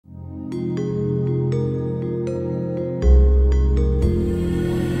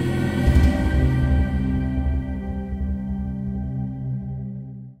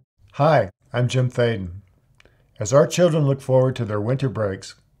Hi, I'm Jim Thaden. As our children look forward to their winter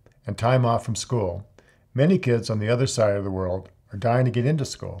breaks and time off from school, many kids on the other side of the world are dying to get into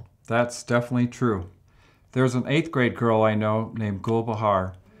school. That's definitely true. There's an 8th grade girl I know named Gul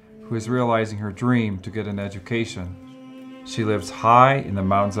Bahar who is realizing her dream to get an education. She lives high in the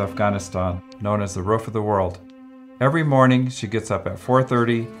mountains of Afghanistan, known as the roof of the world. Every morning she gets up at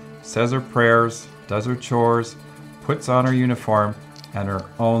 4:30, says her prayers, does her chores, puts on her uniform and her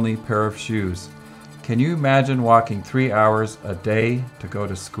only pair of shoes. Can you imagine walking 3 hours a day to go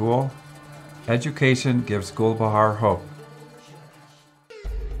to school? Education gives Gul Bahar hope.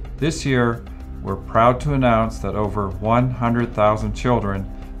 This year, we're proud to announce that over 100,000 children,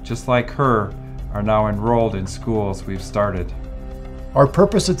 just like her, are now enrolled in schools we've started. Our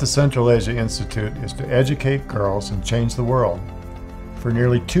purpose at the Central Asia Institute is to educate girls and change the world. For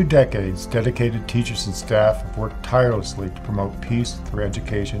nearly 2 decades, dedicated teachers and staff have worked tirelessly to promote peace through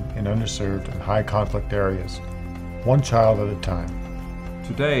education in underserved and high-conflict areas, one child at a time.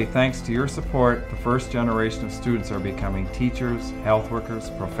 Today, thanks to your support, the first generation of students are becoming teachers, health workers,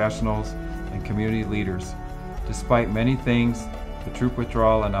 professionals, and community leaders. Despite many things, the troop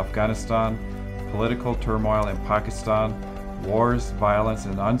withdrawal in Afghanistan, political turmoil in Pakistan, wars, violence,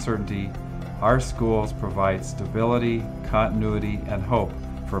 and uncertainty, our schools provide stability, continuity, and hope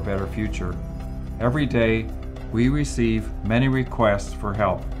for a better future. Every day, we receive many requests for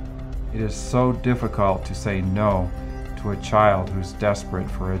help. It is so difficult to say no to a child who's desperate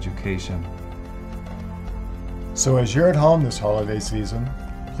for education. So as you're at home this holiday season,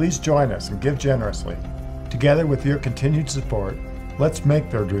 please join us and give generously. Together with your continued support, let's make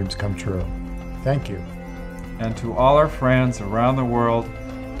their dreams come true. Thank you. And to all our friends around the world,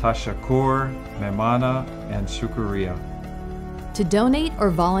 Tashakur, Memana, and Shukriya. To donate or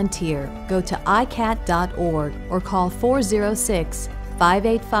volunteer, go to icat.org or call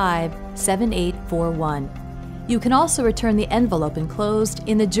 406-585-7841. You can also return the envelope enclosed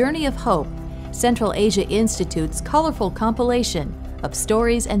in The Journey of Hope, Central Asia Institute's colorful compilation of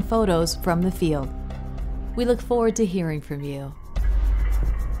stories and photos from the field. We look forward to hearing from you.